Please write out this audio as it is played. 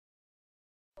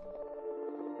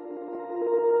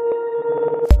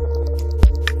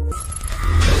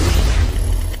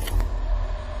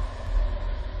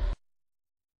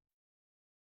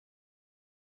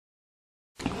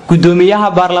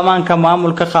Gudoomiyaha Baarlamaanka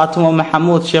maamulka Khaatumo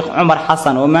Maxamuud Sheekh Cumar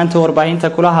Xasan oo maanta warbaahinta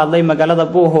kula hadlay magaalada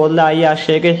Buuhoodle ayaa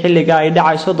sheegay xilliga ay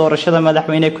dhacayso doorashada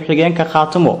Madaxwwayne ku xigeenka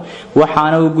Khaatumo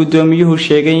waxaana uu gudoomiyuhu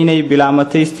sheegay inay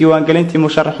bilaamatay isdiiwaangelintii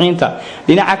musharaxiinta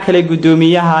dhinaca kale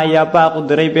gudoomiyaha ayaa baaq u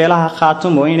diray beelaha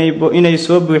Khaatumo inay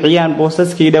soo buuxiyaan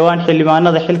boosaskii dhawaan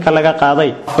xildhibaanada xilka laga qaaday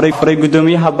furay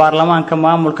gudoomiyaha Baarlamaanka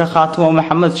maamulka Khaatumo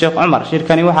Maxamuud Sheekh Cumar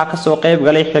shirkani waxa ka soo qayb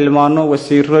galay xildhibaano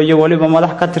wasiiro iyo waliba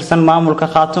madax ka tirsan maamulka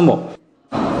Khaatumo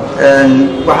waxaan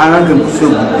halkan ku soo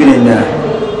gudbinaynaa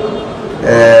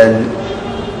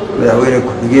madaxweyne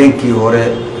ku-xigeenkii hore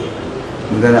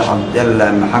mudane cabdalla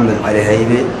maxamed cali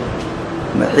haybe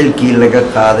xilkii laga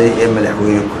qaaday ee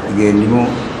madaxweyne ku-xigeennimo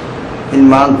in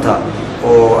maanta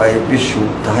oo ay bishu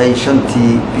tahay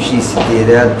 5tii bishii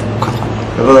 8aad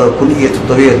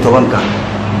 2017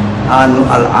 aanu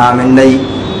alcaaminay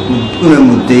una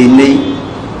mudaynay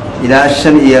ilaa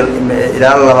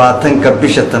 20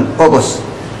 bisha August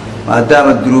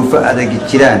maadaama duruufo adag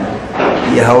jiraan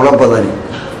iyo hawlo badan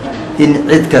in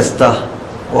cid kasta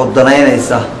oo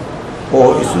danaynaysa oo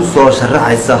isu soo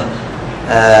sharaxaysa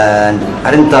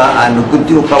arinta aan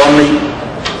guddi u qabanay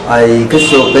ay ka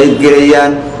soo qayb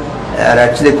galayaan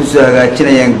araajida ku soo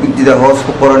hagaajinayaan guddida hoos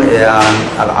ku qoran ee aan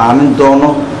alcaamin doono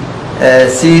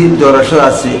si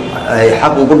doorashadaasi ay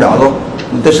xaq ugu dhacdo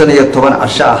muddo 15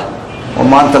 casho ah oo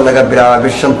maanta laga bilaabo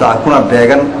bisha 5 kuna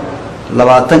beegan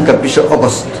 20 bisha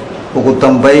August ugu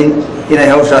dambeyn inay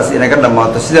hawshaas inaga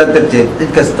dhamaato sida darteed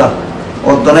cid kasta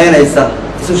oo danaynaysa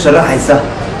isu sharaxaysa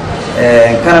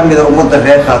kana mid ah ummadda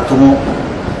reer Khaatumo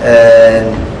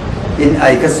in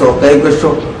ay ka soo qayb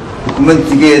gasho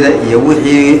dokumentigeeda iyo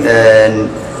wixii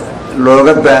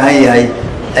looga baahan yahay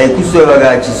ay ku soo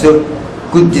hagaajiso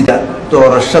guddida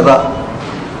doorashada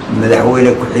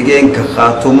madaxweyne ku-xigeenka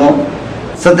Khaatumo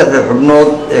saddexda xubnood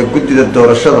ee guddida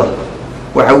doorashada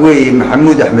waxa weeye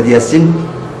Maxamuud Axmed Yaasin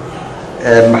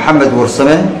Maxamed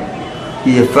Warsame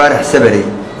iyo Faarax Sabari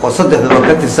oo saddexdaba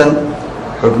ka tirsan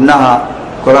xubnaha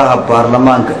golaha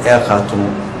baarlamaanka ee Khaatumo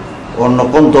oo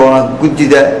noqon doona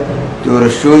guddida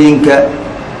doorashooyinka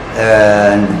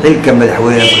xilka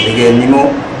madaxweyne ku-xigeenimo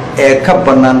ee ka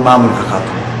bannaan maamulka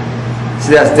Khaatumo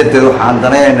sidaas darteed waxaan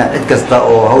danaynaynaa cid kasta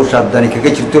oo hawsha dani kaga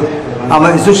jirto ama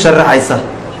isu sharaxaysa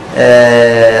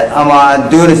ama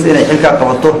doonaysa inay xilka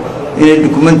qabato inay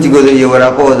dokumentigooda iyo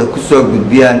waraaqahooda ku soo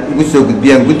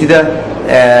gudbiyaan guddida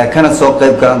kana soo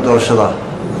qayb galaan doorashada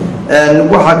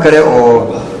waxa kale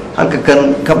oo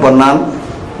halkan ka bannaan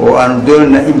oo aan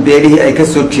doonayna in beelihii ay ka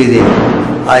soo jeedeen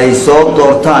ay soo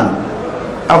doortaan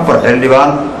 4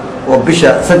 xildhibaan oo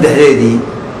bisha 3deedii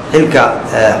xilka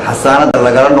xasaanada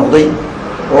lagala noqday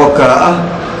oo kala ah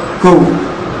kow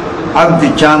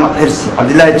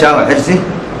Cabdillaahi Jaamac Xirsi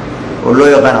oo loo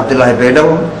yaqaan Cabdillaahi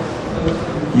Baydhabo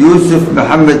Yuusuf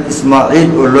Maxamed Ismaaciil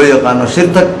oo loo yaqaano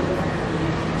Shirtag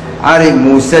Cali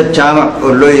Muuse Jaamac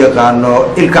oo loo yaqaano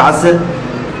Ilka Case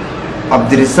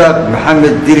Cabdirisaaq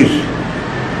Maxamed Dirir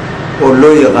oo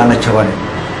loo yaqaano Jabane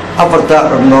afarta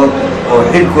xubnood oo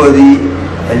xilkoodii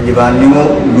xildhibaannimo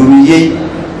lumiyay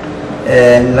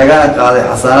lagana qaaday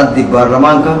xasaanadii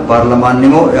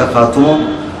baarlamaannimo ee Khaatumo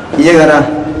iyagana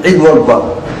cid walba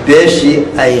beeshii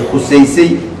ay khusaysay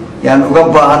yaan uga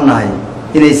baahannahay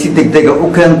inay si degdeg ah u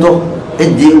keento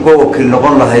ciddii uga wakiil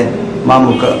noqon lahayd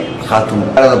maamulka Khaatumo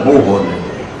Buuhoodle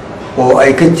oo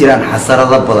ay ka jiraan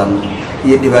xasarado badan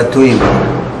iyo dhibaatooyin badan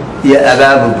iyo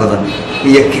abaabul badan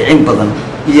iyo kicin badan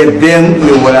iyo been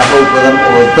iyo walaahow badan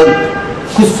oo dad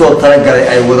ku soo talagalay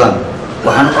ay wadaan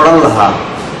waxaan oran lahaa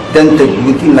danta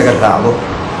guud in laga raacdo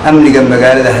amniga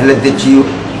magaalada hala dejiyo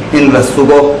in la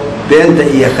sugo beenta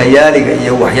iyo khayaaliga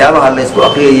iyo waxyaabaha la isku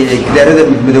aqriyayo ee gidaarada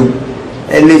midmadow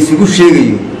ee la isugu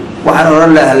sheegayo waxaan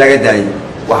oran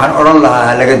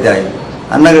lahaa laga daayo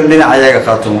annaga dhinacayaga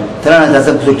Khaatumo talana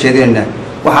taasaan ku soo jeedinayna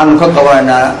waxaan ka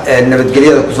qabanaynaa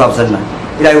nabadgelyada ku saabsanna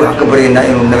ilaahay waxaan ka baryaynaa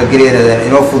inuu nabadgelyada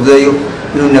inoo fududeeyo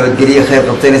inuu nabadgelyo khayr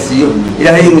qabtayna siiyo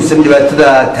ilaahay inuu san dhibaatada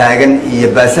taagan iyo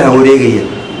baasaha wareegaya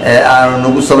aanu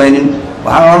nagu samaynin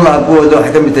waxaan oran lahaa Buuhoodle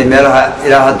waxay ka mid tahay meelaha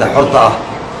ilaa hadda xorta ah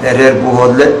ee reer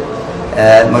Buuhoodle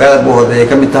magaalada Buuhoodle ay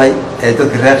ka mid tahay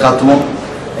dadka reer Khaatumo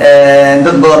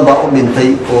dad badan baa u dhintay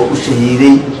oo u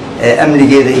shahiiday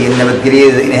amnigeeda iyo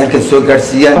nabadgelyada inay halkan soo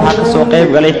gaarsiiyaan waxa ka soo qayb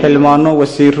galay xildhibaano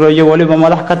wasiiro iyo waliba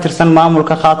madax ka tirsan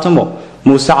maamulka Khaatumo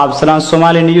Muuse Cabdisalaan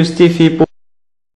Somali News TV